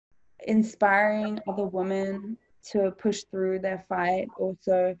inspiring other women to push through their fight.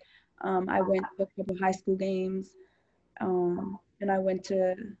 Also, I went to a couple high school games, and I went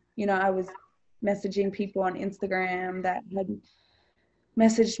to, I was messaging people on Instagram that had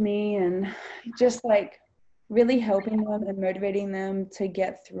messaged me, and just like really helping them and motivating them to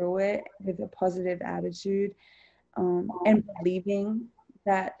get through it with a positive attitude, and believing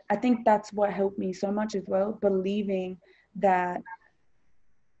that. I think that's what helped me so much as well, believing that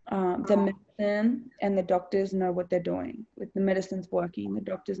the medicine and the doctors know what they're doing. With the medicine's working, the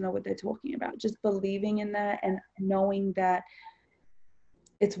doctors know what they're talking about. Just believing in that and knowing that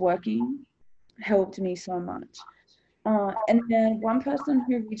it's working helped me so much. And then one person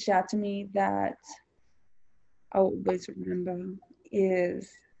who reached out to me that I'll always remember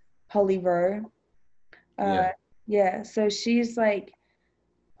is Holly Rowe. Yeah. Yeah, so she's like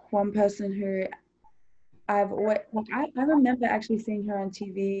one person who I've always like I remember actually seeing her on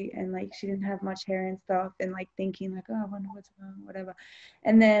TV, and like she didn't have much hair and stuff, and like thinking like, oh, I wonder what's wrong, whatever.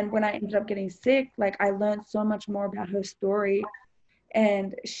 And then when I ended up getting sick, like I learned so much more about her story,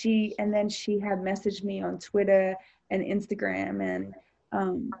 and then she had messaged me on Twitter and Instagram,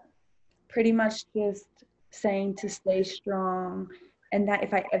 and pretty much just saying to stay strong, and that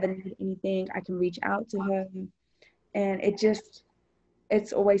if I ever need anything, I can reach out to her. And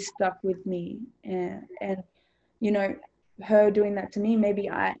it's always stuck with me. And you know, her doing that to me, maybe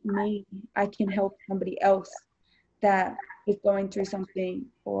I can help somebody else that is going through something,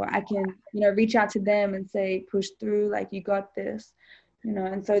 or I can, reach out to them and say, push through, like you got this,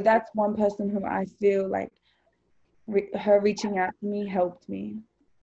 and so that's one person who I feel like her reaching out to me helped me.